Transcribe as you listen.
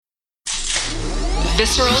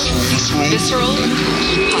Visceral Podcast. Visceral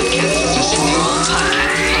Podcast.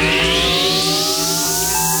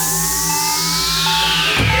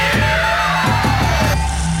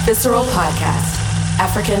 Visceral Podcast.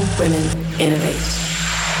 African Women Innovate.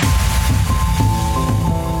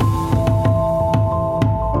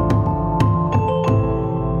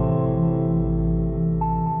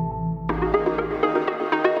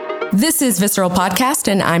 This is Visceral Podcast,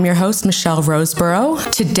 and I'm your host, Michelle Roseborough.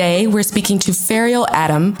 Today, we're speaking to Ferrial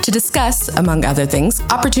Adam to discuss, among other things,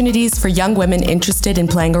 opportunities for young women interested in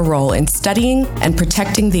playing a role in studying and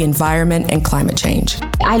protecting the environment and climate change.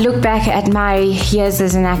 I look back at my years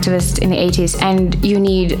as an activist in the 80s, and you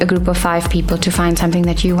need a group of 5 people to find something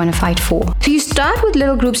that you want to fight for. So you start with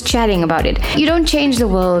little groups chatting about it. You don't change the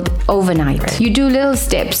world overnight. Right. You do little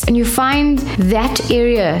steps, and you find that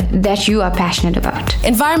area that you are passionate about.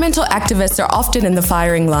 Environmental activists are often in the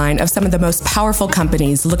firing line of some of the most powerful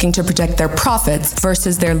companies looking to protect their profits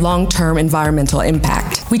versus their long-term environmental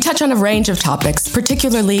impact. We touch on a range of topics,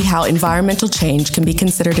 particularly how environmental change can be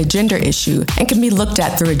considered a gender issue and can be looked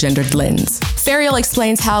at through a gendered lens. Ferrial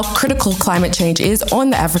explains how critical climate change is on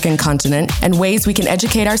the African continent and ways we can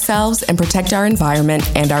educate ourselves and protect our environment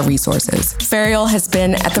and our resources. Ferrial has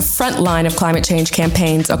been at the front line of climate change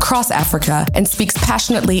campaigns across Africa and speaks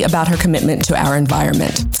passionately about her commitment to our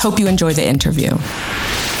environment. Hope you enjoy the interview.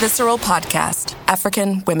 Visceral Podcast.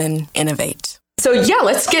 African Women Innovate. So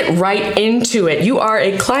let's get right into it. You are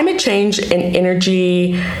a climate change and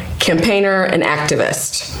energy campaigner and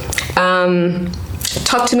activist.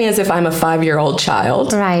 Talk to me as if I'm a 5-year-old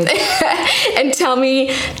child. Right. And tell me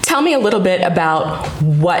a little bit about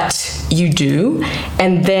what you do.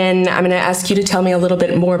 And then I'm going to ask you to tell me a little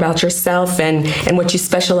bit more about yourself and what you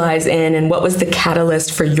specialize in and what was the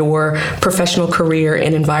catalyst for your professional career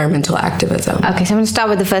in environmental activism. Okay, so I'm going to start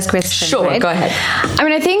with the first question. Sure, right? Go ahead. I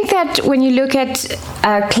mean, I think that when you look at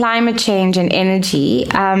climate change and energy,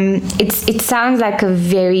 it sounds like a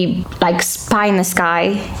very pie in the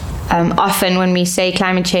sky. Often when we say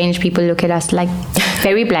climate change, people look at us like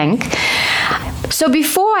very blank. So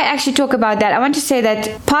before I actually talk about that, I want to say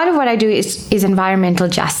that part of what I do is environmental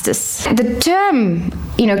justice. The term,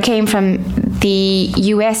 came from the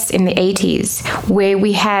US in the 80s, where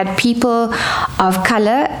we had people of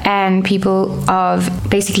color and people of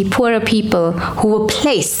basically poorer people who were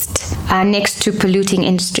placed next to polluting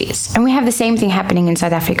industries. And we have the same thing happening in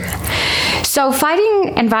South Africa. So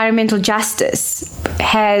fighting environmental justice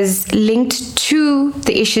has linked to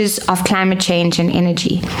the issues of climate change and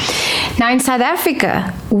energy. Now, in South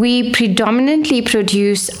Africa, we predominantly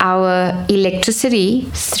produce our electricity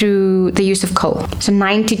through the use of coal. So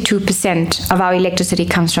 92% of our electricity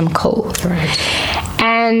comes from coal. Right.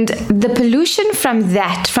 And the pollution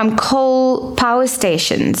from coal power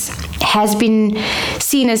stations has been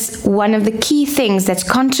seen as one of the key things that's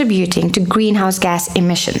contributing to greenhouse gas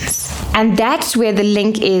emissions. And that's where the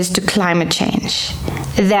link is to climate change.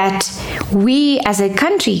 That we as a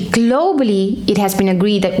country, globally, it has been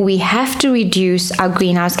agreed that we have to reduce our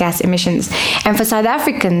greenhouse gas emissions. And for South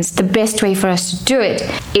Africans, the best way for us to do it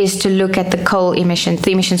is to look at the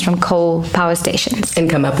emissions from coal power stations. And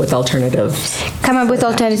come up with alternatives.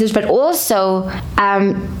 But also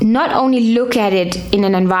not only look at it in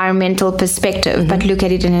an environmental perspective, but look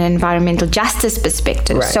at it in an environmental justice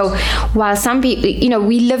perspective. Right. So while some people,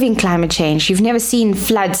 we live in climate change. You've never seen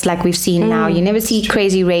floods like we've seen now. You never see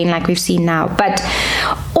crazy rain like we've seen now. But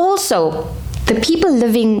also, the people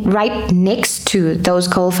living right next to those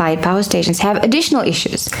coal-fired power stations have additional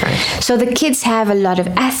issues. Right. So the kids have a lot of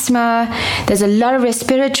asthma, there's a lot of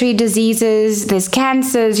respiratory diseases, there's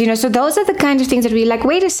cancers, so those are the kinds of things that we're like,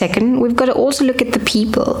 wait a second, we've got to also look at the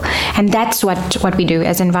people. And that's what we do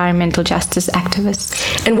as environmental justice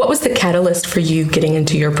activists. And what was the catalyst for you getting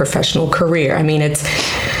into your professional career? I mean,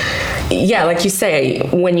 like you say,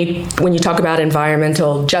 when you talk about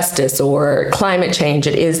environmental justice or climate change,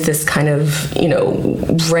 it is this kind of,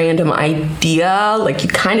 random idea, like you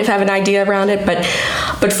kind of have an idea around it. But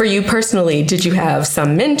for you personally, did you have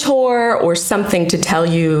some mentor or something to tell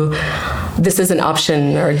you this is an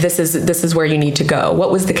option or this is where you need to go?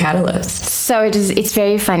 What was the catalyst? So it's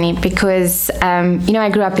very funny because, I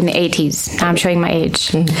grew up in the 80s. Now I'm showing my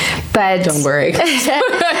age. But don't worry.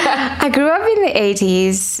 I grew up in the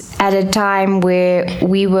 80s at a time where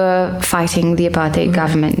we were fighting the apartheid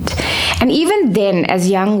government. And even then, as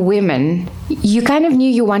young women, you kind of knew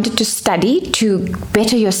you wanted to study to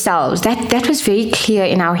better yourselves. That was very clear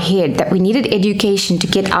in our head, that we needed education to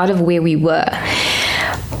get out of where we were.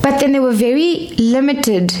 But then there were very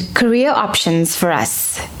limited career options for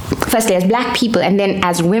us. Firstly, as Black people, and then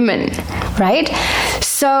as women, right?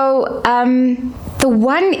 So The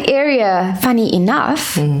one area, funny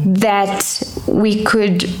enough, that we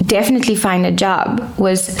could definitely find a job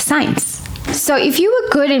was science. So if you were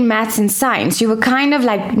good in maths and science, you were kind of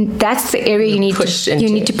like, that's the area you need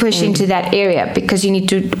to push into that area, because you need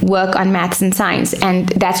to work on maths and science, and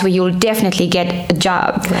that's where you'll definitely get a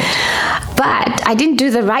job. Right. But I didn't do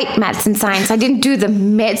the right maths and science. I didn't do the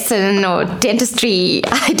medicine or dentistry.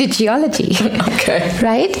 I did geology. Okay.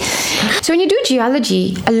 Right? So when you do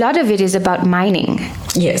geology, a lot of it is about mining.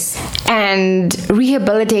 Yes. And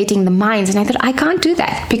rehabilitating the mines. And I thought, I can't do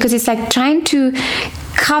that, because it's like trying to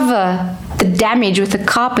cover the damage with a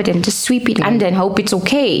carpet and just sweep it under and hope it's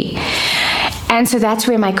okay. And so that's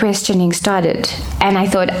where my questioning started. And I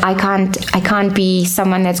thought, I can't be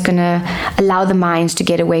someone that's going to allow the mines to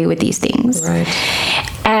get away with these things. Right.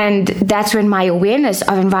 And that's when my awareness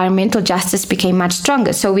of environmental justice became much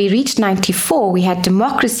stronger. So we reached 94, we had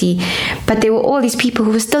democracy, but there were all these people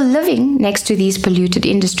who were still living next to these polluted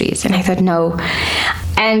industries. And I thought, no.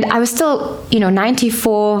 And I was still,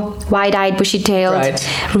 94, wide-eyed, bushy-tailed,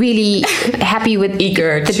 right. Really happy with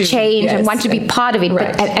eager the to change and want to be part of it.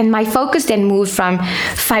 Right. And my focus then moved from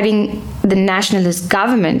fighting the nationalist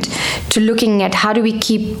government to looking at how do we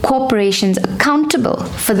keep corporations accountable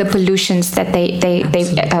for the pollutions that they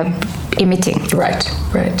emitting.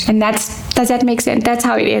 Right. And does that make sense? That's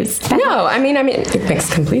how it is. No, I mean, it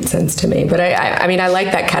makes complete sense to me. But I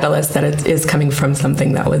like that catalyst, that it is coming from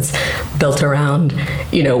something that was built around,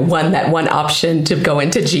 one option to go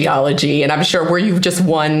into geology. And I'm sure, were you just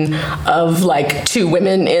one of like two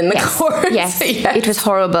women in the course? Yes, it was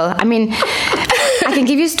horrible. I mean, I can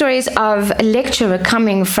give you stories of a lecturer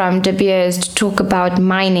coming from De Beers to talk about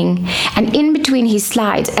mining, and in between his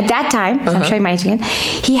slides, at that time, so I'm showing mine again,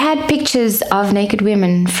 he had pictures of naked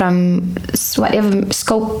women from whatever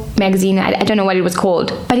Scope magazine, I don't know what it was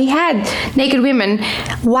called, but he had naked women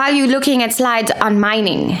while you're looking at slides on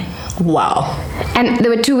mining. Wow. And there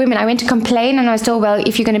were two women. I went to complain, and I was told, well,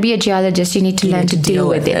 if you're going to be a geologist, you need to learn to deal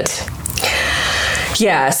with it.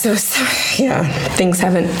 Yeah, so things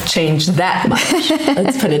haven't changed that much.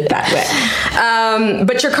 Let's put it that way.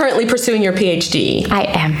 But you're currently pursuing your PhD. I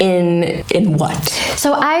am. In what?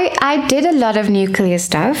 So I did a lot of nuclear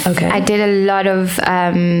stuff. Okay. I did a lot of...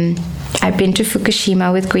 I've been to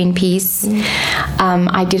Fukushima with Greenpeace.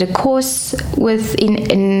 I did a course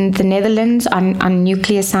in the Netherlands on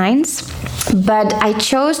nuclear science. But I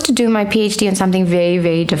chose to do my PhD on something very,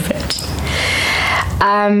 very different.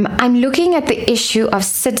 I'm looking at the issue of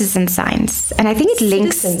citizen science, and I think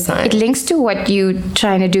it links to what you're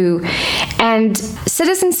trying to do, and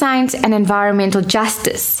citizen science and environmental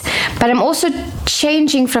justice. But I'm also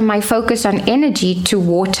changing from my focus on energy to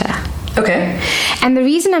water. Okay. And the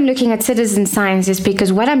reason I'm looking at citizen science is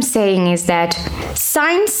because what I'm saying is that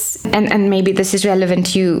science, and maybe this is relevant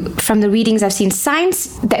to you, from the readings I've seen, science,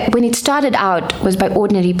 that when it started out, was by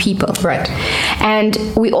ordinary people. Right. And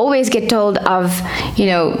we always get told of,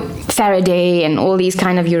 Faraday and all these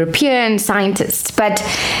kind of European scientists. But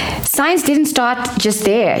science didn't start just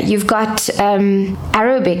there. You've got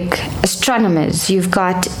Arabic astronomers, you've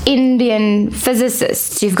got Indian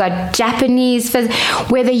physicists, you've got Japanese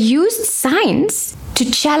where they used science to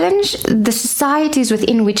challenge the societies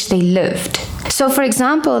within which they lived. So, for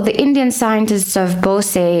example, the Indian scientists of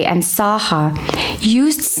Bose and Saha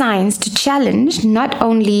used science to challenge not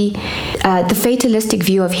only the fatalistic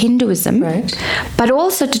view of Hinduism, right, but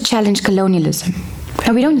also to challenge colonialism.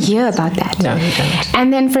 And we don't hear about that. No, we don't.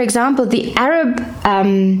 And then, for example, the Arab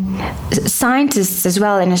scientists as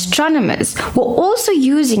well and astronomers were also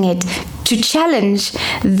using it to challenge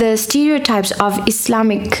the stereotypes of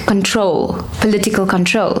Islamic control, political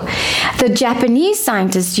control. The Japanese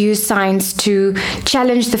scientists used science to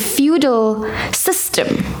challenge the feudal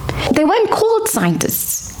system. They weren't called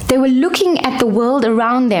scientists. They were looking at the world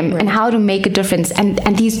around them and how to make a difference. And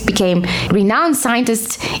these became renowned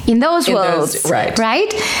scientists in those worlds.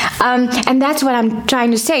 Right? And that's what I'm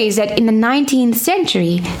trying to say, is that in the 19th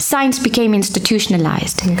century, science became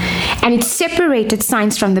institutionalized. And it separated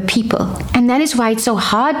science from the people. And that is why it's so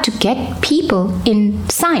hard to get people in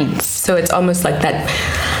science. So it's almost like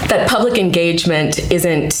that public engagement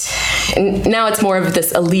isn't... Now it's more of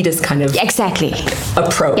this elitist kind of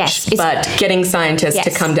approach. Yes, but getting scientists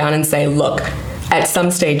to come down and say, look, at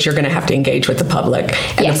some stage you're going to have to engage with the public,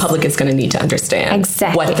 and the public is going to need to understand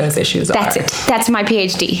what those issues are. That's it. That's my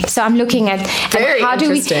PhD. So I'm looking at how do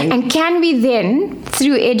we, and can we then,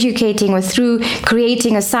 through educating or through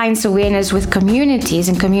creating a science awareness with communities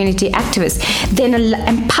and community activists, then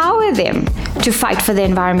empower them to fight for the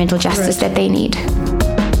environmental justice that they need.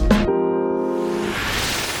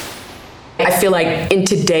 I feel like in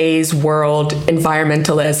today's world,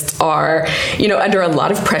 environmentalists are, under a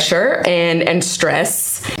lot of pressure and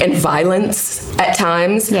stress and violence at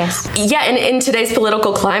times. Yes. Yeah, and in today's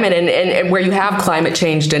political climate and where you have climate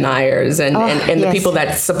change deniers and the people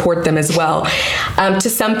that support them as well. To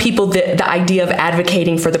some people, the idea of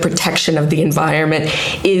advocating for the protection of the environment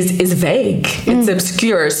is vague. It's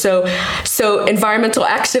obscure. So environmental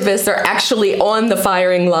activists are actually on the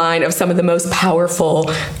firing line of some of the most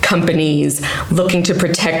powerful companies looking to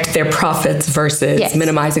protect their profits versus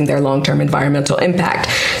minimizing their long-term environmental impact.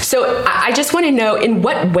 So I just want to know, in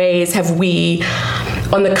what ways have we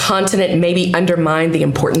on the continent maybe undermined the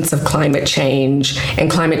importance of climate change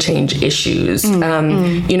and climate change issues?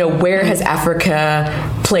 Where has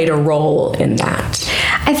Africa played a role in that?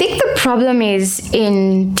 I think the problem is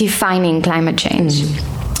in defining climate change.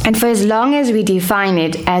 And for as long as we define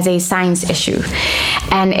it as a science issue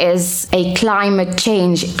and as a climate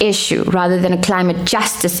change issue rather than a climate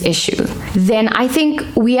justice issue, then I think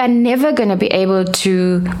we are never going to be able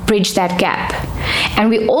to bridge that gap. And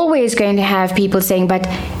we're always going to have people saying, but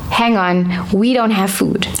hang on, we don't have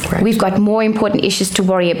food. Right. We've got more important issues to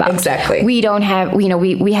worry about. Exactly. We don't have,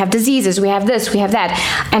 we have diseases, we have this, we have that.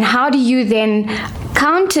 And how do you then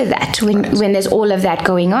counter that when there's all of that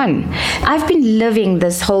going on? I've been living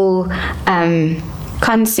this whole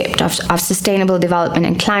concept of sustainable development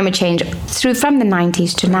and climate change from the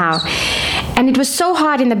 90s to now. And it was so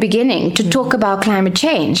hard in the beginning to talk about climate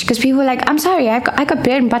change because people were like, I'm sorry, I got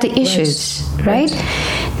bread and butter issues, right?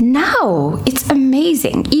 Now, it's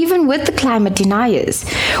amazing. Even with the climate deniers,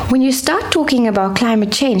 when you start talking about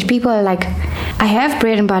climate change, people are like, I have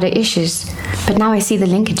bread and butter issues, but now I see the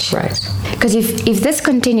linkage. Right. Because if this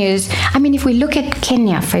continues, if we look at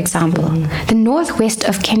Kenya, for example, the northwest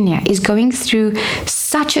of Kenya is going through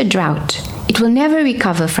such a drought. It will never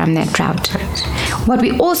recover from that drought. Right. What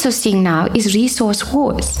we're also seeing now is resource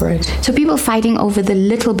wars. Right. So people fighting over the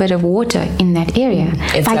little bit of water in that area.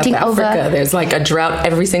 In fighting South Africa, there's like a drought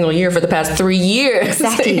every single year for the past 3 years.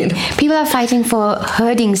 Exactly. People are fighting for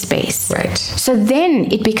herding space. Right. So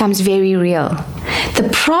then it becomes very real. The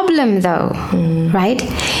problem, though, right,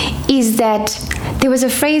 is that there was a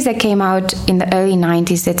phrase that came out in the early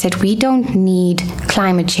 90s that said, we don't need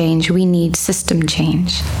climate change, we need system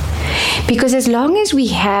change. Because as long as we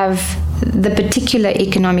have the particular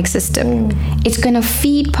economic system, it's going to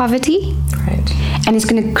feed poverty, right, and it's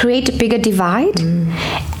going to create a bigger divide.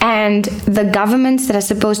 And the governments that are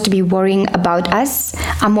supposed to be worrying about us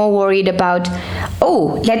are more worried about,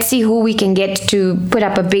 let's see who we can get to put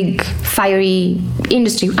up a big fiery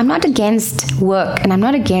industry. I'm not against work and I'm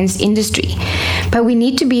not against industry, but we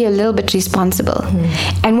need to be a little bit responsible.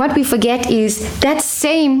 And what we forget is that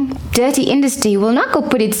same dirty industry will not go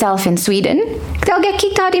put itself in Sweden. They'll get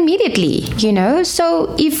kicked out immediately,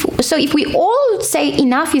 So if we all say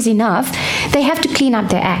enough is enough, they have to clean up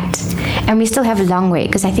their act. And we still have a long way,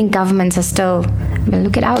 because I think governments are still,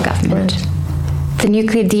 look at our government. Right. The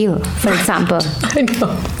nuclear deal, for example. I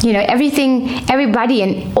know. Everybody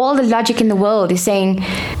and all the logic in the world is saying,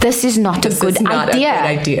 this is not a good idea. Not a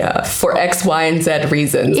good idea for X, Y, and Z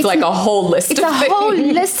reasons. It's like a whole list of things. It's a whole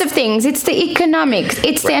list of things. It's the economics.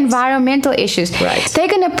 It's the environmental issues. Right. They're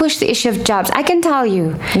going to push the issue of jobs. I can tell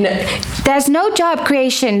you. There's no job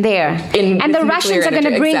creation there. And the Russians are going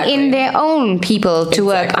to bring in their own people to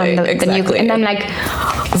work on the nuclear. And I'm like...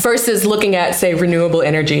 Versus looking at, say, renewable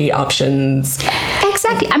energy options.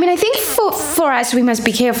 Exactly. I think for us, we must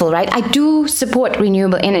be careful, right? I do support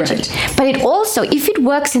renewable energy. Right. But it also, if it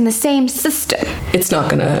works in the same system... It's not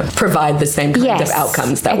going to provide the same kind of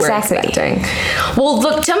outcomes that we're expecting. Well,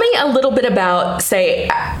 look, tell me a little bit about, say,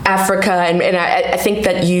 Africa. And I think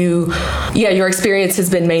that your experience has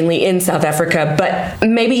been mainly in South Africa, but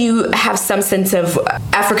maybe you have some sense of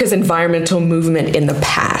Africa's environmental movement in the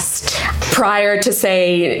past. Prior to,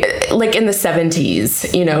 say, like in the 70s,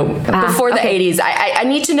 before the 80s. I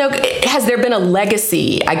need to know, has there been a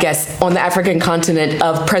legacy, I guess, on the African continent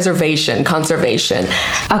of conservation?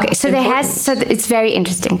 Okay, so it's very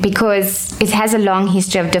interesting because it has a long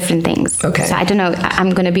history of different things. Okay. So I don't know, I'm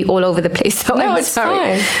going to be all over the place, so no, I'm it's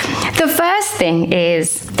sorry. Fine. The first thing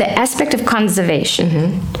is the aspect of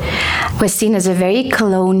conservation was seen as a very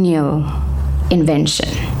colonial invention.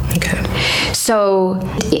 Okay. So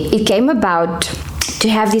it came about to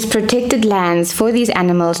have these protected lands for these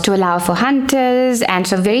animals to allow for hunters, and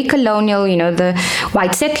so very colonial, the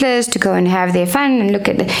white settlers to go and have their fun and look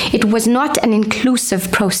at it was not an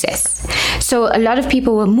inclusive process. So a lot of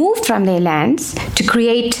people were moved from their lands to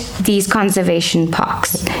create these conservation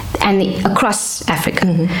parks and across Africa,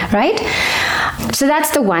 right? So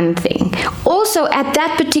that's the one thing. Also, at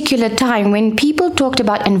that particular time, when people talked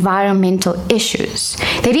about environmental issues,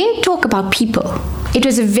 they didn't talk about people. It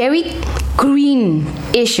was a very green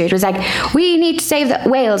issue. It was like, we need to save the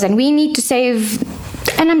whales and we need to save...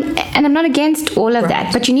 And I'm not against all of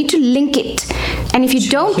that, but you need to link it. And if you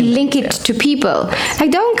don't link it to people,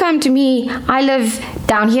 like, don't come to me, I live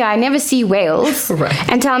down here, I never see whales,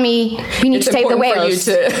 and tell me we need to save the whales,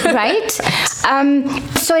 right?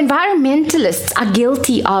 So environmentalists are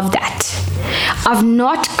guilty of that, of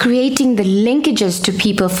not creating the linkages to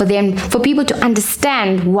people for people to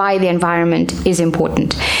understand why the environment is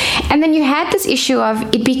important. And then you had this issue of,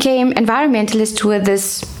 it became environmentalists were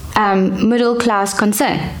this middle class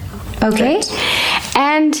concern, okay? Right.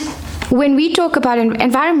 And when we talk about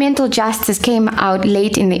environmental justice came out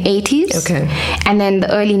late in the 80s, and then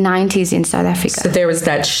the early 90s in South Africa. So there was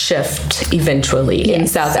that shift eventually in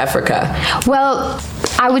South Africa. Well,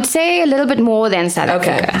 I would say a little bit more than South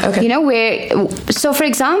Africa. Okay. You know, so for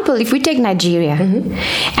example, if we take Nigeria,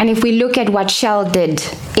 and if we look at what Shell did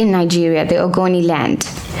in Nigeria, the Ogoni land,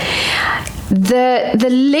 the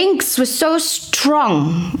links were so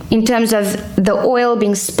strong in terms of the oil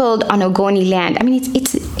being spilled on Ogoni land. I mean,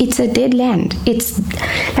 it's a dead land. It's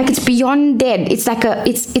like, it's beyond dead. It's like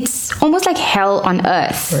it's almost like hell on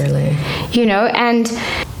earth. Really? You know, and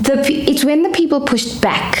it's when the people pushed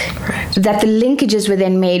back that the linkages were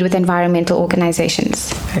then made with environmental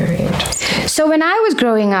organizations. Very interesting. So when I was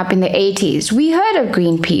growing up in the 80s, we heard of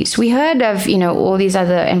Greenpeace. We heard of, you know, all these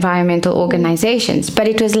other environmental organizations, but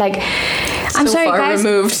it was like, I'm sorry, guys.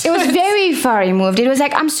 Removed. It was very far removed. It was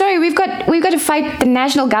like, I'm sorry, we've got to fight the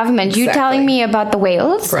national government. Exactly. You telling me about the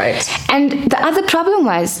whales? Right. And the other problem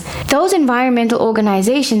was, those environmental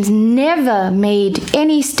organizations never made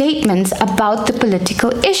any statements about the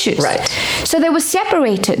political issues. Right. So they were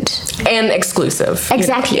separated. And exclusive.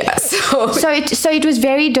 Exactly. You know? Yeah, so it was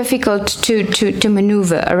very difficult to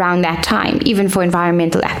maneuver around that time, even for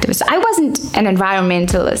environmental activists. I wasn't an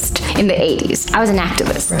environmentalist in the 80s. I was an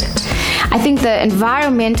activist. Right. I think the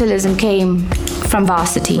environmentalism came from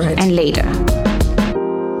varsity and later.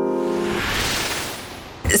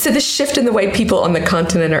 So the shift in the way people on the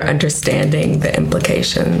continent are understanding the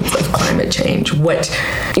implications of climate change, what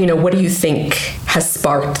do you think has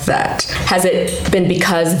sparked that? Has it been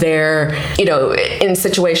because they're, in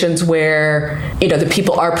situations where, the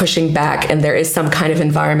people are pushing back and there is some kind of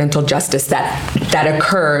environmental justice that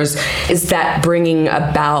occurs? Is that bringing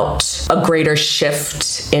about a greater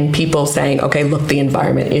shift in people saying, okay, look, the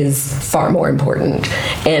environment is far more important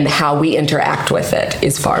and how we interact with it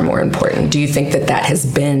is far more important? Do you think that has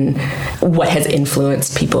been what has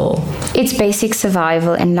influenced people? It's basic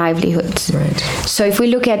survival and livelihoods. Right. So if we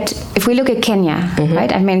look at Kenya,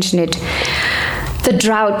 right? I mentioned it. The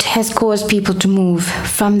drought has caused people to move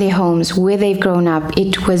from their homes where they've grown up.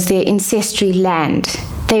 It was their ancestral land.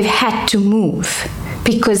 They've had to move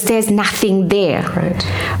because there's nothing there.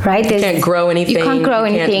 Right? You can't grow anything. You can't grow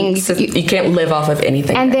anything. You can't live off of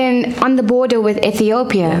anything. And then on the border with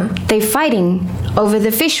Ethiopia, they're fighting over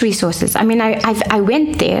the fish resources. I mean, I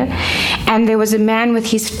went there, and there was a man with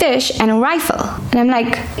his fish and a rifle. And I'm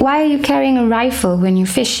like, why are you carrying a rifle when you're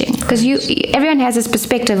fishing? Because everyone has this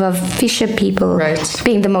perspective of fisher people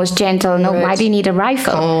being the most gentle. No, why do you need a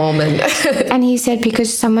rifle? And he said,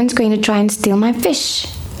 because someone's going to try and steal my fish.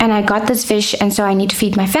 And I got this fish, and so I need to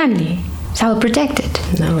feed my family. So I'll protect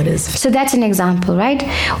it. No, it is. So that's an example, right?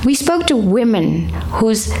 We spoke to women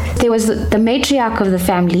there was the matriarch of the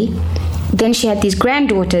family. Then she had these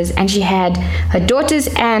granddaughters, and she had her daughters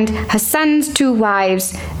and her sons' two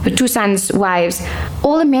sons' wives.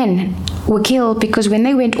 All the men were killed because when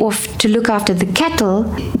they went off to look after the cattle,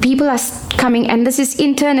 people are coming, and this is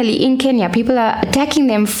internally in Kenya, people are attacking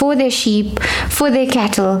them for their sheep, for their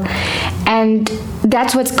cattle, and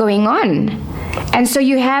that's what's going on. And so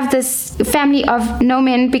you have this family of no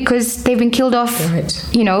men because they've been killed off,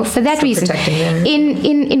 for that reason.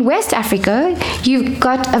 In West Africa, you've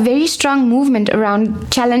got a very strong movement around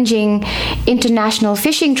challenging international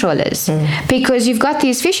fishing trawlers because you've got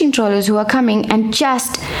these fishing trawlers who are coming and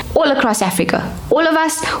just all across Africa. All of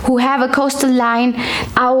us who have a coastal line,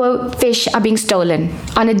 our fish are being stolen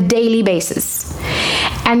on a daily basis.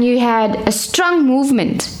 And you had a strong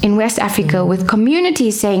movement in West Africa with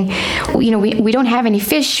communities saying, we don't have any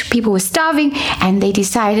fish, people were starving, and they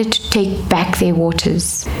decided to take back their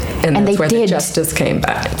waters. And that's where the justice came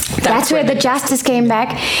back. That's where the justice came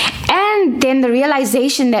back. And then the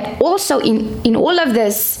realization that also in all of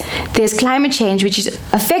this, there's climate change, which is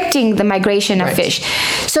affecting the migration of fish.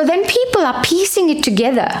 So then people are piecing it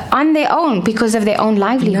together on their own because of their own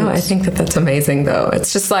livelihoods. No, I think that's amazing, though.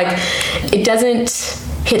 It's just like, it doesn't...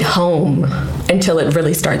 hit home until it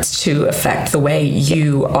really starts to affect the way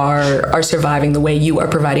you are surviving, the way you are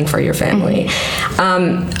providing for your family.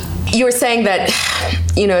 You were saying that,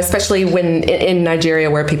 especially when in Nigeria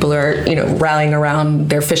where people are, rallying around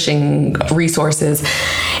their fishing resources,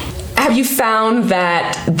 have you found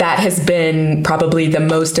that has been probably the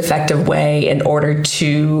most effective way in order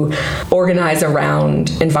to organize around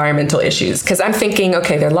environmental issues? Because I'm thinking,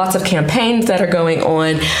 okay, there are lots of campaigns that are going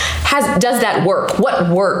on. Does that work? What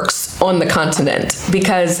works on the continent?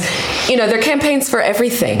 Because, there are campaigns for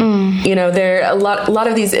everything. There are a lot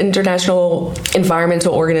of these international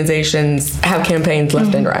environmental organizations have campaigns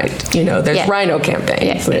left and right. There's rhino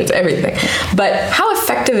campaigns, there's everything. But how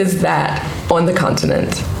effective is that on the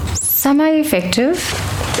continent? Some are effective.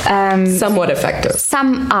 Somewhat effective.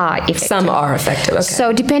 Some are effective. Some are effective. Okay.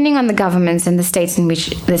 So depending on the governments and the states in which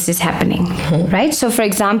this is happening, right? So for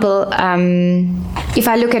example, if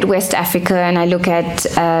I look at West Africa and I look at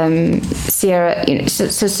Sierra,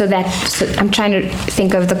 so I'm trying to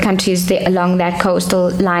think of the countries along that coastal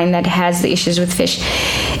line that has the issues with fish.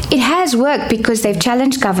 It has worked because they've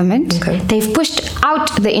challenged government, they've pushed out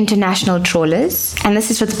the international trawlers, and this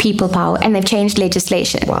is with people power, and they've changed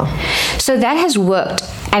legislation. Wow. So that has worked,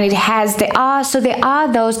 and there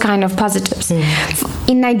are those kind of positives.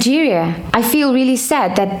 In Nigeria, I feel really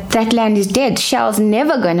sad that land is dead. Shell's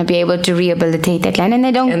never going to be able to rehabilitate that land, and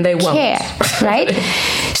they don't care, right?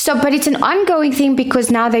 So, but it's an ongoing thing because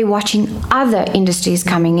now they're watching other industries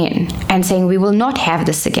coming in and saying we will not have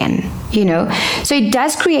this again, So it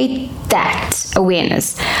does create that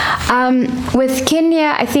awareness. With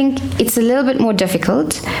Kenya, I think it's a little bit more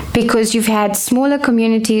difficult because you've had smaller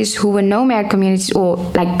communities who were nomad communities or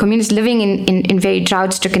like communities living in very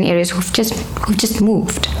drought-stricken areas who've just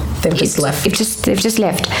moved. They've just left. They've just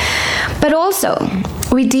left. But also,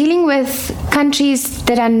 we're dealing with countries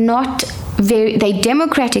that are not they're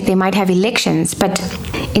democratic, they might have elections, but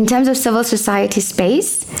in terms of civil society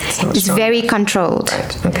space, it's very controlled.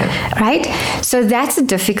 Right. Okay. Right? So that's a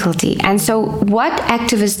difficulty. And so what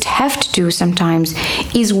activists have to do sometimes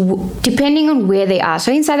is, depending on where they are.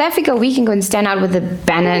 So in South Africa, we can go and stand out with a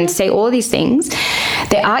banner and say all these things.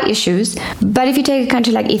 There are issues. But if you take a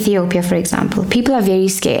country like Ethiopia, for example, people are very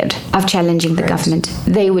scared of challenging the government.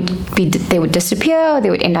 They would disappear, they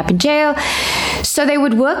would end up in jail. So they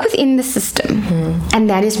would work within the system. And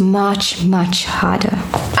that is much, much harder.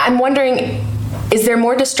 I'm wondering, is there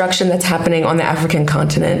more destruction that's happening on the African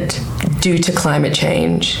continent due to climate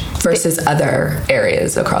change versus other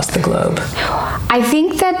areas across the globe? I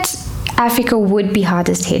think that Africa would be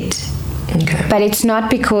hardest hit. Okay. But it's not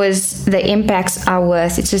because the impacts are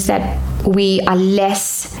worse. It's just that we are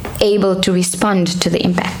less able to respond to the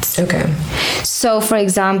impacts. Okay. So, for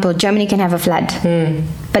example, Germany can have a flood,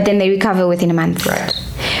 but then they recover within a month. Right.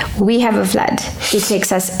 We have a flood. It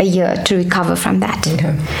takes us a year to recover from that.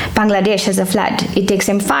 Okay. Bangladesh has a flood. It takes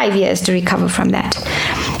them 5 years to recover from that.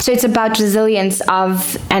 So it's about resilience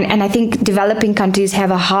and I think developing countries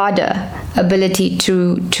have a harder ability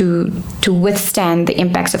to withstand the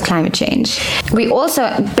impacts of climate change. We also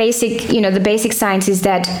the basic science is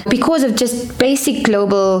that because of just basic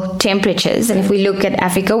global temperatures, and if we look at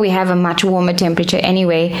Africa, we have a much warmer temperature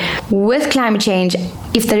anyway. With climate change,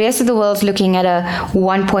 if the rest of the world's looking at a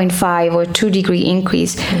 1.5 or 2 degree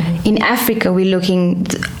increase, in Africa we're looking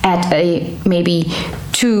at a maybe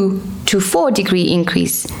 2 to 4 degree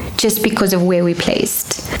increase just because of where we're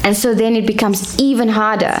placed. And so then it becomes even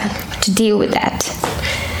harder to deal with that.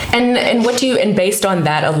 And based on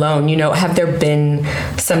that alone, have there been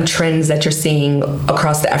some trends that you're seeing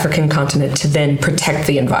across the African continent to then protect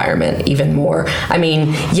the environment even more? I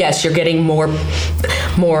mean, yes, you're getting more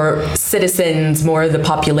citizens, more of the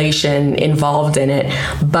population involved in it,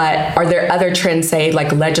 but are there other trends, say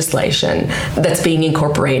like legislation, that's being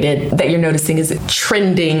incorporated that you're noticing is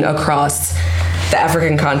trending across the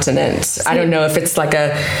African continent? I don't know if it's like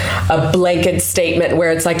a blanket statement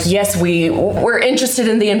where it's like, yes, we're interested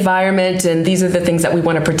in the environment and these are the things that we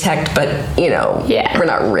want to protect, but we're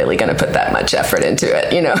not really going to put that much effort into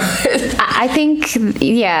it. I think,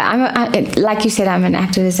 like you said, I'm an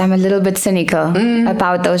activist. I'm a little bit cynical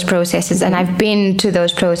about those processes, and I've been to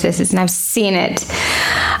those processes and I've seen it.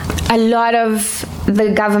 A lot of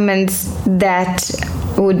the governments that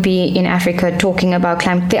would be in Africa talking about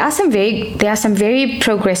climate, there are some very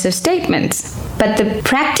progressive statements, but the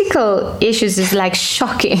practical issues is like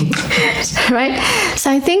shocking, right?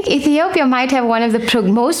 So I think Ethiopia might have one of the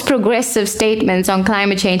most progressive statements on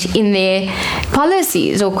climate change in their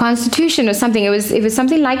policies or constitution or something. It was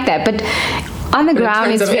something like that, but on the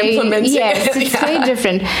ground it's very very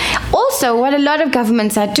different. Also, what a lot of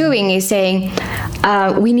governments are doing is saying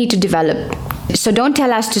we need to develop So don't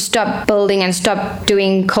tell us to stop building and stop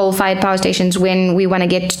doing coal-fired power stations when we want to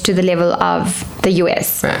get to the level of the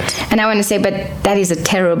US. Right. And I want to say, but that is a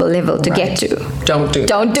terrible level to get to. Don't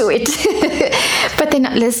do it. But they're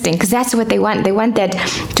not listening, because that's what they want. They want that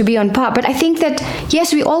to be on par. But I think that,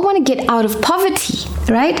 yes, we all want to get out of poverty,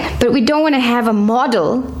 right? But we don't want to have a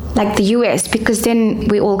model like the US, because then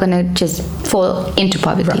we're all going to just fall into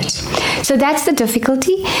poverty. Right. So that's the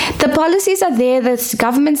difficulty. The policies are there. The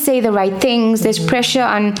governments say the right things. There's pressure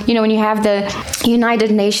on, when you have the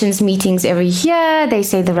United Nations meetings every year, they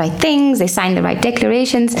say the right things, they sign the right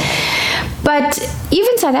declarations. But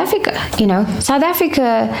even South Africa, South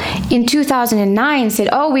Africa in 2009 said,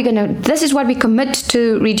 this is what we commit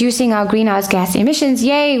to reducing our greenhouse gas emissions.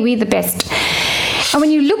 Yay, we're the best. And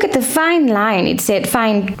when you look at the fine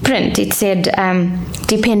print, it said,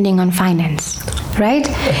 depending on finance, right?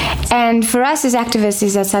 And for us as activists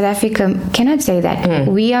is that South Africa cannot say that.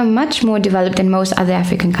 We are much more developed than most other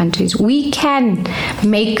African countries. We can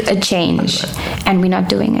make a change, and we're not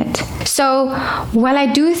doing it. So while I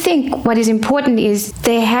do think what is important is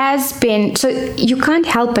there has been, so you can't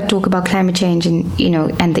help but talk about climate change and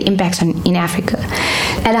the impacts in Africa.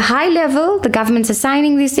 At a high level, the governments are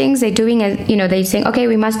signing these things. They're doing they're saying, okay,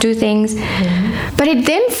 we must do things. But it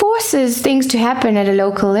then forces things to happen at a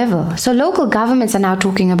local level. So local governments are now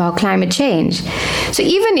talking about climate change. So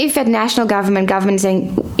even if at national government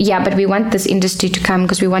saying, yeah, but we want this industry to come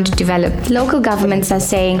because we want to develop, local governments are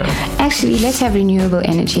saying, actually, let's have renewable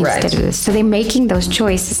energy instead of this. So they're making those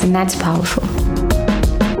choices, and that's powerful.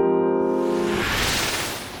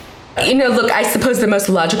 Look, I suppose the most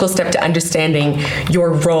logical step to understanding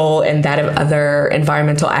your role and that of other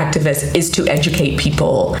environmental activists is to educate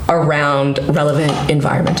people around relevant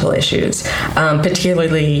environmental issues,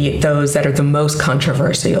 particularly those that are the most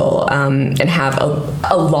controversial and have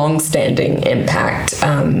a long-standing impact,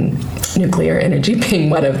 nuclear energy being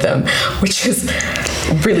one of them, which is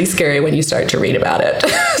really scary when you start to read about it.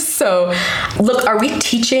 So, look, are we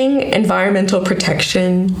teaching environmental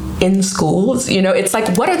protection in schools? It's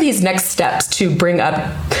like, what are these next steps to bring up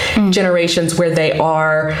generations where they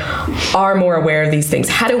are more aware of these things?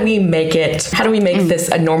 How do we make this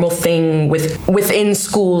a normal thing within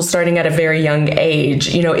schools starting at a very young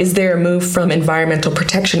age? Is there a move from environmental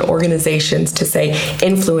protection organizations to, say,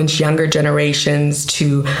 influence younger generations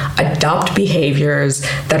to adopt behaviors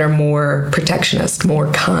that are more protectionist,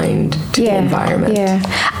 more kind to the environment? Yeah.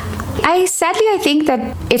 I think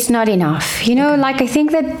that it's not enough. I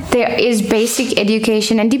think that there is basic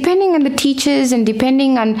education, and depending on the teachers and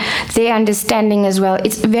depending on their understanding as well,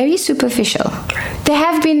 it's very superficial. There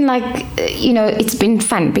have been it's been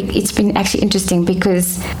fun. It's been actually interesting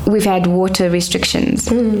because we've had water restrictions.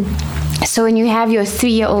 So when you have your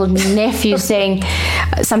 3-year-old nephew saying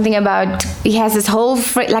something about, he has this whole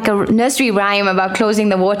like a nursery rhyme about closing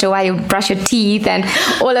the water while you brush your teeth and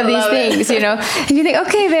all of these things, and you think,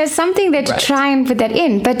 okay, there's something there to try and put that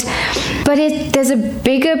in, but there's a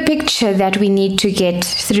bigger picture that we need to get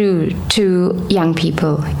through to young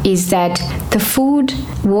people, is that the food,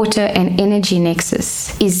 water, and energy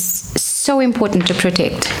nexus is so important to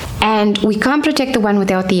protect, and we can't protect the one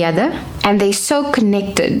without the other, and they're so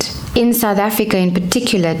connected. In South Africa in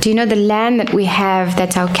particular, do you know the land that we have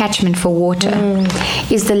that's our catchment for water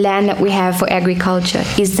is the land that we have for agriculture,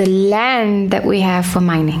 is the land that we have for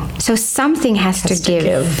mining. So something has to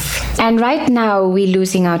give. And right now we're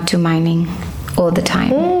losing out to mining all the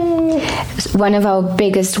time. One of our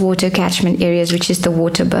biggest water catchment areas, which is the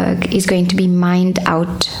Waterberg, is going to be mined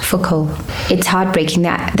out for coal. It's heartbreaking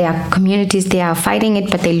that there are communities there are fighting it,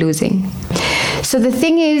 but they're losing. So the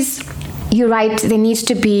thing is, you're right, there needs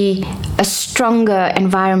to be a stronger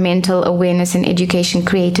environmental awareness and education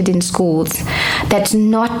created in schools that's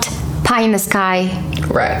not pie in the sky,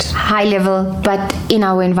 high level, but in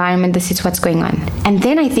our environment, this is what's going on. And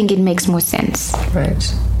then I think it makes more sense.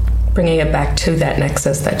 Right. Bringing it back to that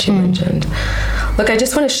nexus that you mentioned. Look, I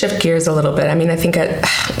just want to shift gears a little bit. I mean, I think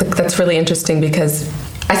that's really interesting because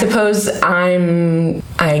I suppose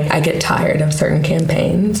I get tired of certain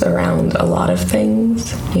campaigns around a lot of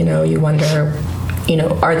things. You wonder,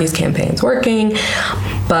 are these campaigns working?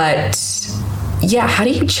 But yeah, how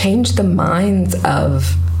do you change the minds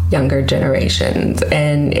of younger generations,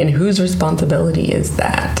 and whose responsibility is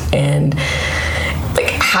that? And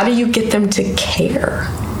how do you get them to care?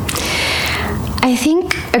 I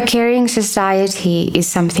think a caring society is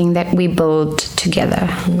something that we build together.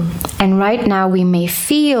 And right now we may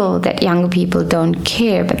feel that younger people don't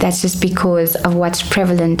care, but that's just because of what's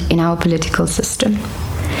prevalent in our political system.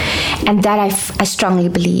 And that I strongly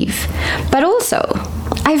believe. But also,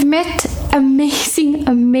 I've met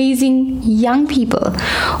amazing young people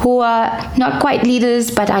who are not quite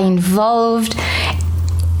leaders but are involved,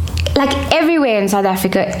 like everywhere in South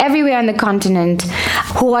Africa, everywhere on the continent,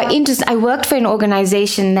 who are interested. I worked for an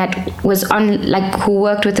organization that was who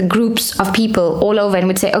worked with the groups of people all over and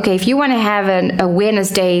would say, okay, if you want to have an awareness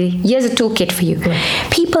day, here's a toolkit for you.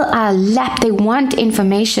 People are they want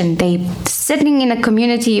information. They sitting in a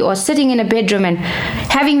community or sitting in a bedroom and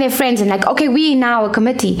having their friends and like, okay, we now a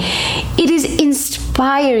committee. It is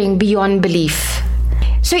inspiring beyond belief.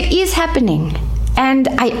 So it is happening. And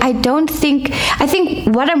I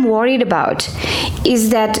think what I'm worried about is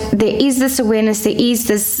that there is this awareness,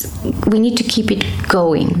 we need to keep it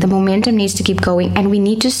going. The momentum needs to keep going, and we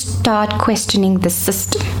need to start questioning the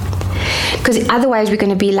system. Because otherwise we're going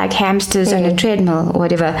to be like hamsters on a treadmill or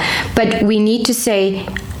whatever. But we need to say,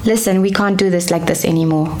 listen, we can't do this like this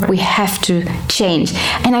anymore. Right. We have to change.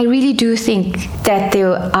 And I really do think that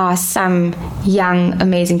there are some young,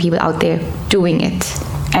 amazing people out there doing it,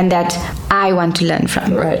 and that I want to learn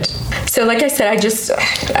from. Right. So like I said,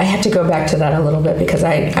 I had to go back to that a little bit because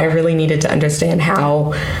I really needed to understand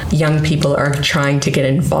how young people are trying to get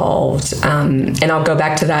involved. And I'll go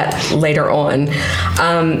back to that later on.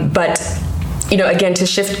 But again, to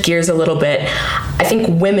shift gears a little bit, I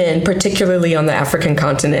think women, particularly on the African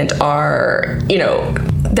continent, are,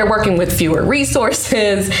 they're working with fewer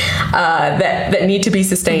resources that need to be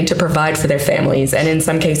sustained to provide for their families. And in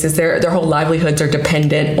some cases, their whole livelihoods are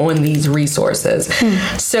dependent on these resources.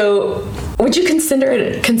 So would you consider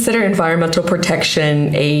environmental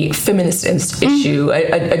protection a feminist issue,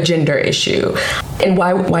 a gender issue? And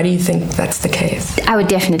why do you think that's the case? I would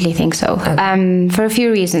definitely think so, for a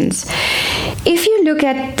few reasons. If you look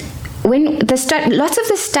at lots of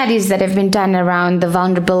the studies that have been done around the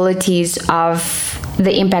vulnerabilities of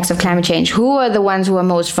the impacts of climate change, who are the ones who are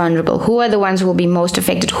most vulnerable? Who are the ones who will be most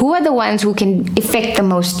affected? Who are the ones who can effect the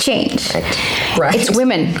most change? Right. It's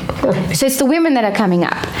women. So it's the women that are coming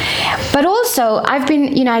up. But also,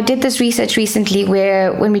 I did this research recently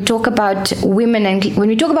where when we talk about women and when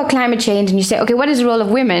we talk about climate change and you say, okay, what is the role of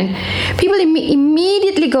women? People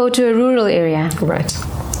immediately go to a rural area. Right.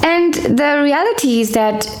 And the reality is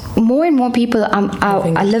that more and more people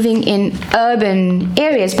are living in urban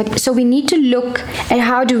areas. But so we need to look at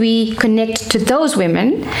how do we connect to those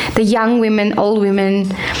women, the young women, old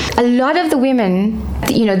women. A lot of the women,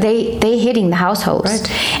 they're heading the households.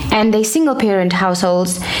 Right. And they single parent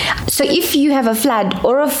households. So if you have a flood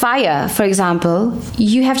or a fire, for example,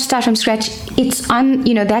 you have to start from scratch. It's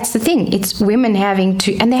that's the thing. It's women having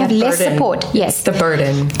to, and they have less support. Yes. It's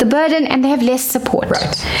the burden, and they have less support.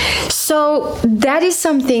 Right. So that is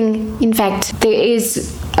something, in fact, there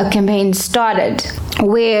is a campaign started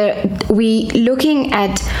where we looking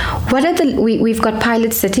at we've got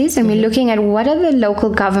pilot cities and we're looking at what are the local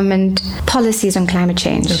government policies on climate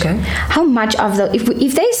change. Okay. How much of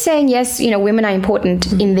if they're saying yes, women are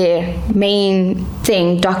important in their main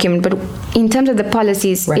document, but in terms of the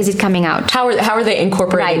policies, is it coming out? How are they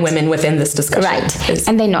incorporating women within this discussion? Right.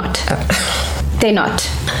 And they're not. They're not.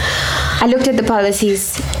 I looked at the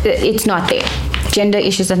policies, it's not there. Gender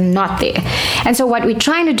issues are not there. And so what we're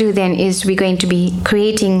trying to do then is we're going to be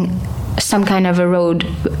creating some kind of a road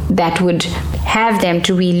that would have them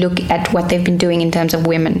to relook at what they've been doing in terms of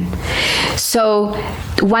women. So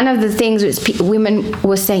one of the things was women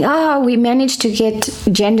were saying, we managed to get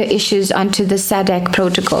gender issues onto the SADC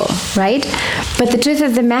protocol, right? But the truth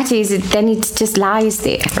of the matter is then it just lies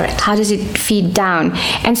there. Right. How does it feed down?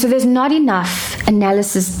 And so there's not enough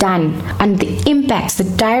analysis done on the impacts, the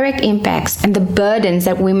direct impacts and the burdens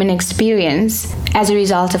that women experience as a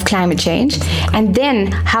result of climate change, and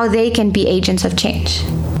then how they can be agents of change.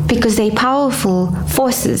 Because they're powerful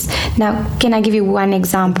forces. Now, can I give you one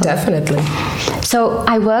example? Definitely. So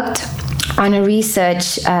I worked on a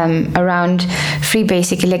research around free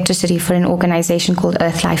basic electricity for an organization called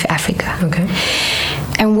EarthLife Africa. Okay.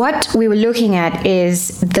 And what we were looking at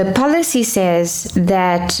is the policy says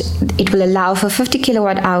that it will allow for 50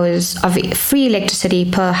 kilowatt hours of free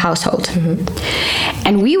electricity per household. Mm-hmm.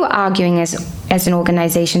 And we were arguing as an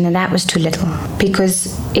organization that was too little,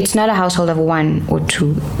 because it's not a household of one or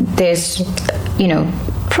two. There's,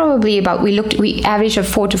 probably we averaged of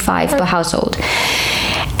 4 to 5 per household.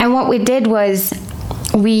 And what we did was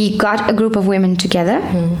we got a group of women together.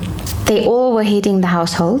 Mm. They all were heading the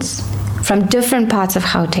households from different parts of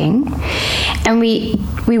Gauteng. And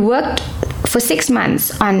we worked for 6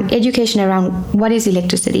 months on education around what is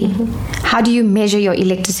electricity, how do you measure your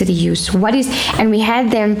electricity use, and we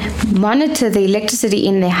had them monitor the electricity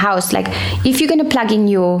in their house. Like, if you're going to plug in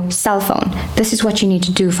your cell phone, this is what you need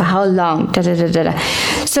to do for how long,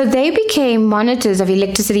 So they became monitors of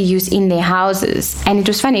electricity use in their houses. And it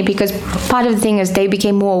was funny because part of the thing is they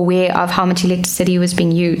became more aware of how much electricity was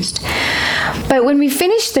being used. But when we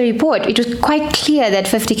finished the report, it was quite clear that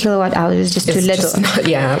 50 kilowatt hours is just too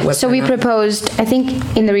little. So we proposed, I think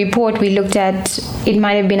in the report we looked at, it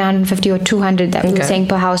might have been 150 or 200 that we were saying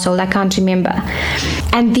per household, I can't remember.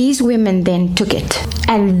 And these women then took it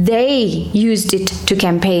and they used it to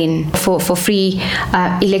campaign for free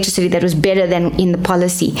electricity that was better than in the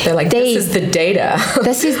policy. They're like, this is the data.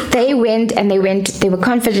 They were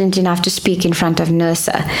confident enough to speak in front of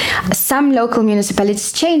NERSA. Some local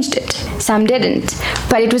municipalities changed it, some didn't.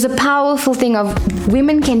 But it was a powerful thing of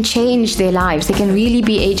women can change their lives. They can really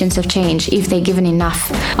be agents of change if they're given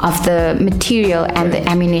enough of the material and the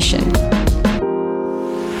ammunition.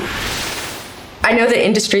 I know that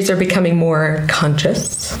industries are becoming more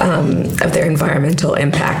conscious of their environmental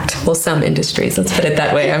impact. Well, some industries, let's put it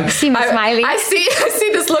that way. See me smiling. I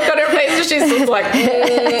see this look on her face, and she's just like.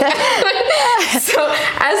 So,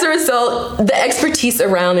 as a result, the expertise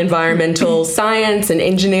around environmental science and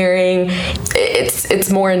engineering, it's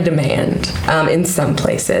more in demand in some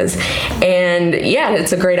places, and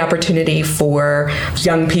it's a great opportunity for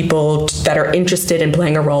young people that are interested in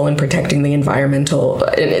playing a role in protecting the environment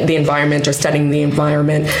or studying the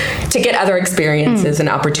environment to get other experiences and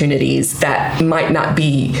opportunities that might not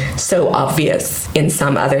be so obvious in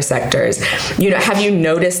some other sectors. Have you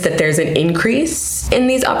noticed that there's an increase in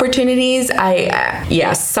these opportunities?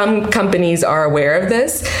 Some companies are aware of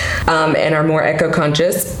this and are more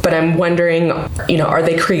eco-conscious, but I'm wondering, are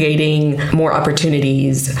they creating more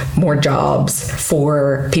opportunities, more jobs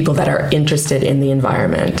for people that are interested in the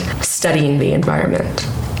environment, studying the environment?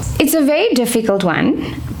 It's a very difficult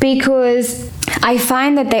one because I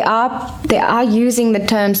find that they are using the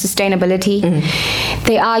term sustainability.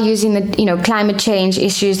 They are using the climate change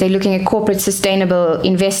issues. They're looking at corporate sustainable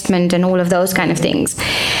investment and all of those kind of things.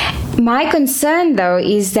 My concern, though,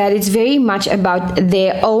 is that it's very much about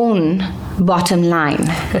their own bottom line.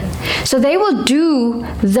 So they will do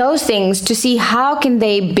those things to see how can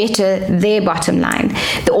they better their bottom line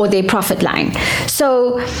or their profit line.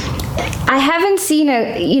 So I haven't seen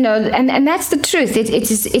and that's the truth.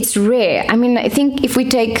 It's rare. I mean, I think if we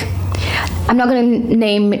take, I'm not going to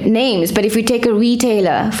name names, but if we take a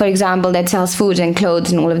retailer, for example, that sells food and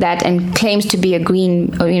clothes and all of that and claims to be a green,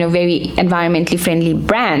 very environmentally friendly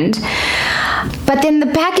brand, but then the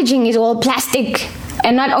packaging is all plastic.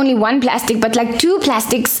 And not only one plastic, but like 2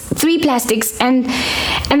 plastics, 3 plastics, and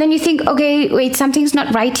then you think, okay, wait, something's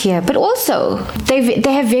not right here. But also,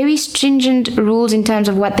 they have very stringent rules in terms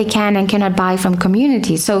of what they can and cannot buy from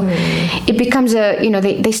communities. So it becomes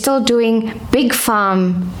they're still doing big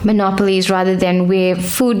farm monopolies rather than where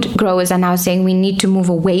food growers are now saying we need to move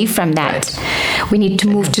away from that. Right. We need to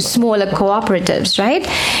move to smaller cooperatives, right?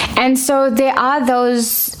 And so there are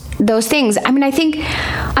those things. I mean, I think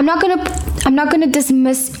I'm not going to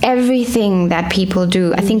dismiss everything that people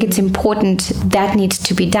do. I think it's important that needs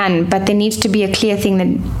to be done, but there needs to be a clear thing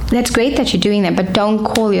that's great that you're doing that, but don't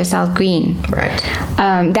call yourself green. Right.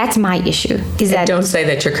 That's my issue. Don't say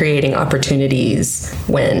that you're creating opportunities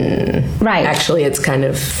when actually it's kind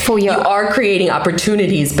of you are creating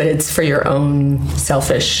opportunities, but it's for your own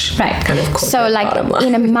selfish kind of corporate bottom line.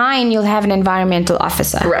 In a mine, you'll have an environmental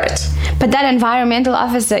officer. Right. But that environmental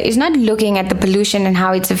officer is not looking at the pollution and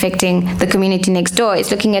how it's affecting the community next door.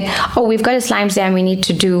 It's looking at, we've got a slime dam, we need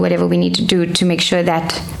to do whatever we need to do to make sure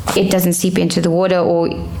that it doesn't seep into the water or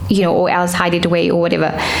else hide it away or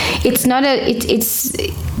whatever. It's not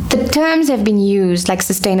the terms have been used like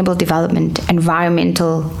sustainable development,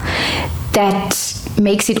 environmental, that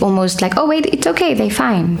makes it almost like, oh wait, it's okay, they're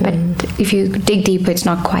fine. But if you dig deeper, it's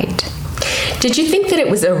not quite. Did you think that it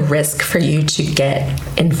was a risk for you to get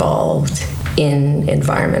involved in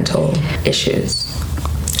environmental issues?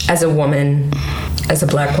 As a woman, as a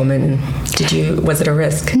Black woman, was it a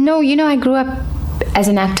risk? No, I grew up as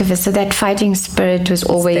an activist, so that fighting spirit was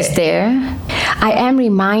always there. I am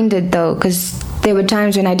reminded, though, because there were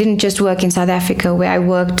times when I didn't just work in South Africa, where I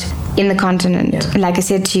worked in the continent. Yeah. Like I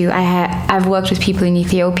said to you, I've worked with people in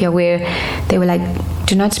Ethiopia where they were like,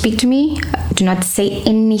 do not speak to me, do not say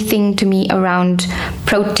anything to me around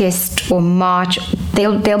protest or march.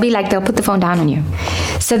 They'll be like, they'll put the phone down on you.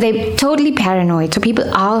 So they're totally paranoid. So people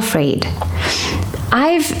are afraid.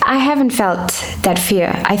 I haven't felt that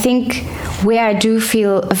fear. I think where I do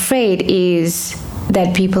feel afraid is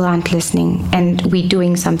that people aren't listening and we're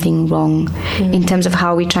doing something wrong in terms of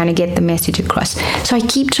how we're trying to get the message across. So I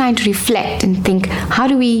keep trying to reflect and think, how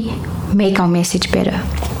do we make our message better?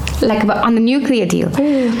 Like on the nuclear deal.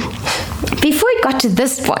 Before it got to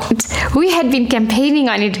this point, we had been campaigning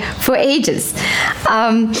on it for ages.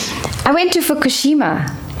 I went to Fukushima.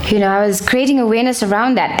 I was creating awareness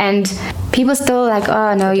around that, and people still like,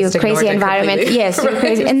 oh no, you're crazy environment. Yes, you're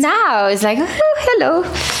crazy. And now it's like, oh, hello.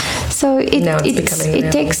 So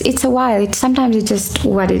it's a while. Sometimes it's just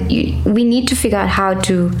we need to figure out how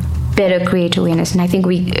to better create awareness, and I think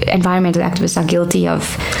we environmental activists are guilty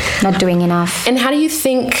of not doing enough. And how do you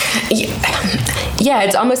think,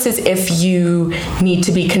 it's almost as if you need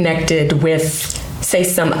to be connected with, say,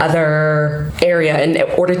 some other area in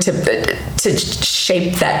order to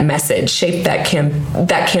shape that message, shape that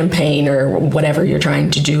campaign or whatever you're trying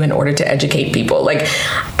to do in order to educate people. Like,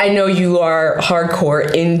 I know you are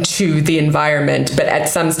hardcore into the environment, but at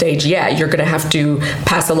some stage, you're going to have to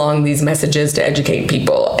pass along these messages to educate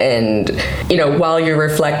people. And, while you're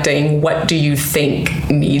reflecting, what do you think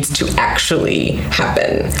needs to actually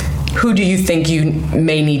happen? Who do you think you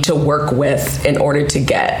may need to work with in order to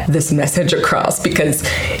get this message across? Because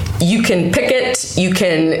you can picket, you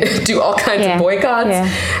can do all kinds of boycotts,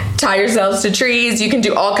 tie yourselves to trees, you can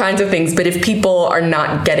do all kinds of things. But if people are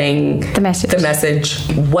not getting the message,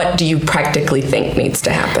 what do you practically think needs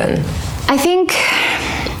to happen? I think,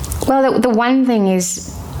 the one thing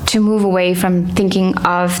is to move away from thinking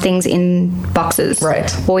of things in boxes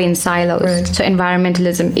or in silos. Right. So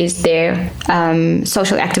environmentalism is there,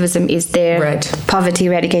 social activism is there, poverty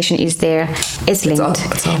eradication is there. It's linked.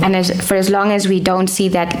 It's all. And for as long as we don't see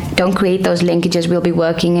that, don't create those linkages, we'll be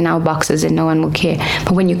working in our boxes and no one will care.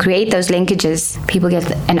 But when you create those linkages, people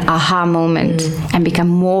get an aha moment and become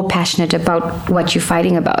more passionate about what you're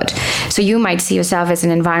fighting about. So you might see yourself as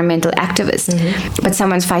an environmental activist, but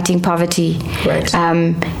someone's fighting poverty. Right.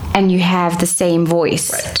 And you have the same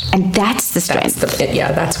voice. Right. And that's the strength.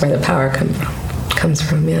 That's where the power comes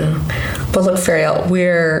from, But look, Ferrial,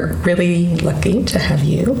 we're really lucky to have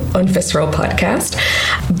you on Visceral Podcast.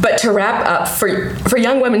 But to wrap up, for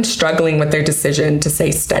young women struggling with their decision to,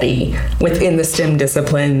 say, study within the STEM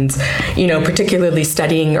disciplines, particularly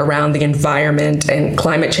studying around the environment and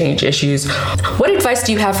climate change issues, what advice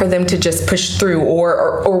do you have for them to just push through,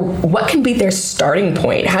 or what can be their starting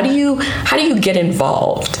point? How do you get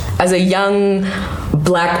involved as a young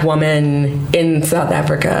Black woman in South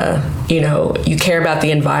Africa? You care about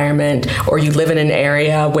the environment, or you live in an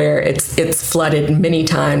area where it's flooded many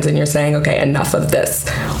times and you're saying, okay, enough of this.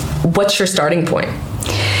 What's your starting point?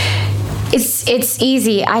 It's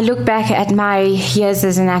easy. I look back at my years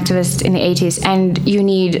as an activist in the 80s, and you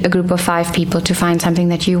need a group of 5 people to find something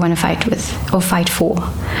that you want to fight with or fight for.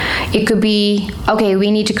 It could be, okay,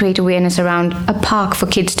 we need to create awareness around a park for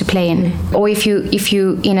kids to play in. Or if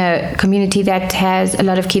you in a community that has a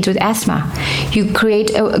lot of kids with asthma, you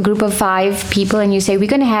create a group of 5 people and you say, we're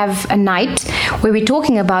going to have a night where we're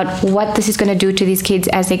talking about what this is going to do to these kids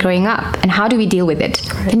as they're growing up and how do we deal with it.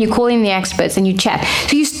 Right. And you call in the experts and you chat.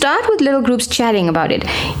 So you start with little groups chatting about it.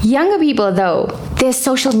 Younger people, though, there's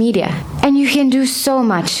social media, and you can do so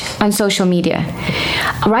much on social media.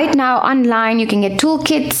 Right now, online, you can get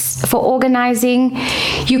toolkits for organizing.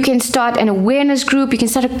 You can start an awareness group. You can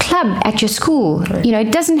start a club at your school. Right.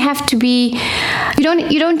 It doesn't have to be.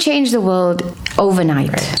 You don't change the world overnight.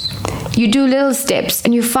 Right. You do little steps,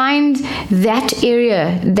 and you find that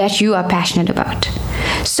area that you are passionate about.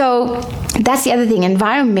 So that's the other thing.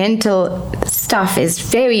 Environmental stuff is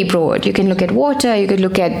very broad. You can look at water, you could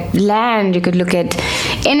look at land, you could look at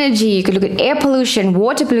energy, you could look at air pollution,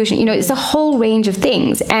 water pollution. It's a whole range of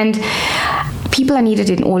things. And people are needed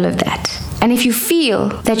in all of that. And if you feel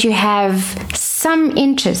that you have some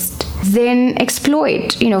interest, then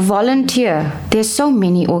exploit, volunteer. There's so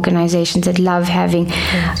many organizations that love having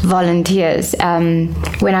volunteers.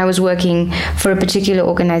 When I was working for a particular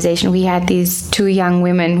organization, we had these 2 young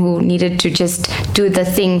women who needed to just do the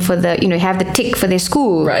thing for have the tick for their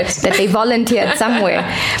school, that they volunteered somewhere.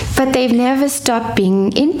 But they've never stopped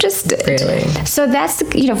being interested. Really? So that's,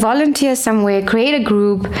 volunteer somewhere, create a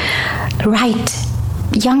group, write.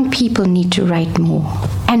 Young people need to write more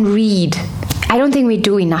and read. I don't think we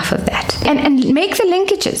do enough of that. And make the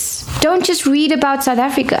linkages. Don't just read about South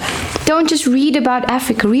Africa. don't just read about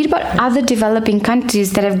Africa, read about other developing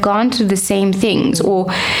countries that have gone through the same things. Or,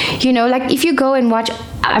 like if you go and watch,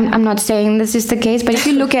 I'm not saying this is the case, but if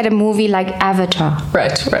you look at a movie like Avatar.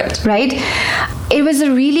 Right. It was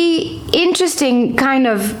a really interesting kind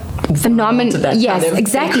of phenomenon. Yes, kind of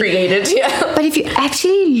exactly. Created, yeah. But if you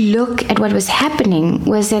actually look at what was happening,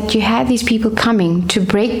 was that you had these people coming to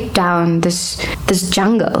break down this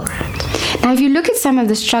jungle. Now, if you look at some of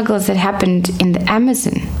the struggles that happened in the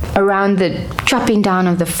Amazon around the chopping down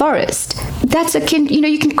of the forest, that's akin.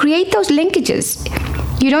 You can create those linkages.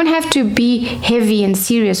 You don't have to be heavy and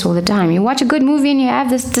serious all the time. You watch a good movie and you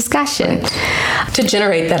have this discussion. To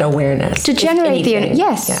generate that awareness. To generate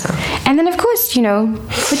yes. Yeah. And then, of course,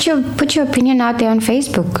 put your opinion out there on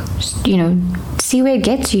Facebook. See where it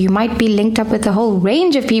gets you. You might be linked up with a whole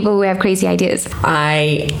range of people who have crazy ideas.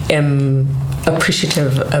 I am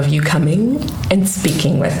appreciative of you coming and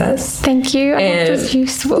speaking with us. Thank you. I hope it was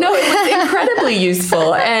useful. No, it was incredibly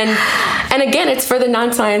useful. And again, it's for the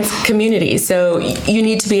non-science community. So you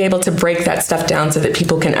need to be able to break that stuff down so that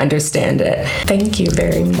people can understand it. Thank you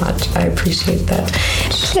very much. I appreciate that.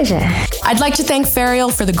 Pleasure. I'd like to thank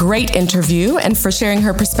Ferrial for the great interview and for sharing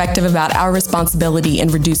her perspective about our responsibility in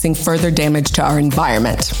reducing further damage to our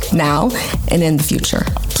environment, now and in the future.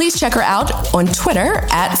 Please check her out on Twitter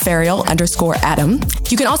at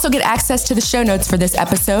Ferrial_Adam. You can also get access to the show notes for this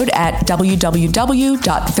episode at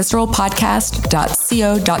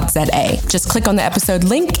www.visceralpodcast.co.za. Just click on the episode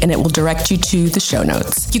link and it will direct you to the show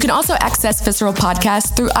notes. You can also access Visceral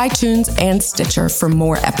Podcast through iTunes and Stitcher for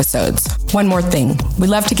more episodes. One more thing. We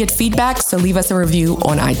love to get feedback, so leave us a review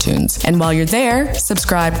on iTunes. And while you're there,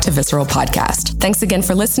 subscribe to Visceral Podcast. Thanks again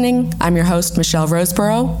for listening. I'm your host, Michelle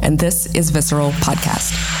Roseborough, and this is Visceral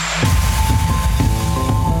Podcast.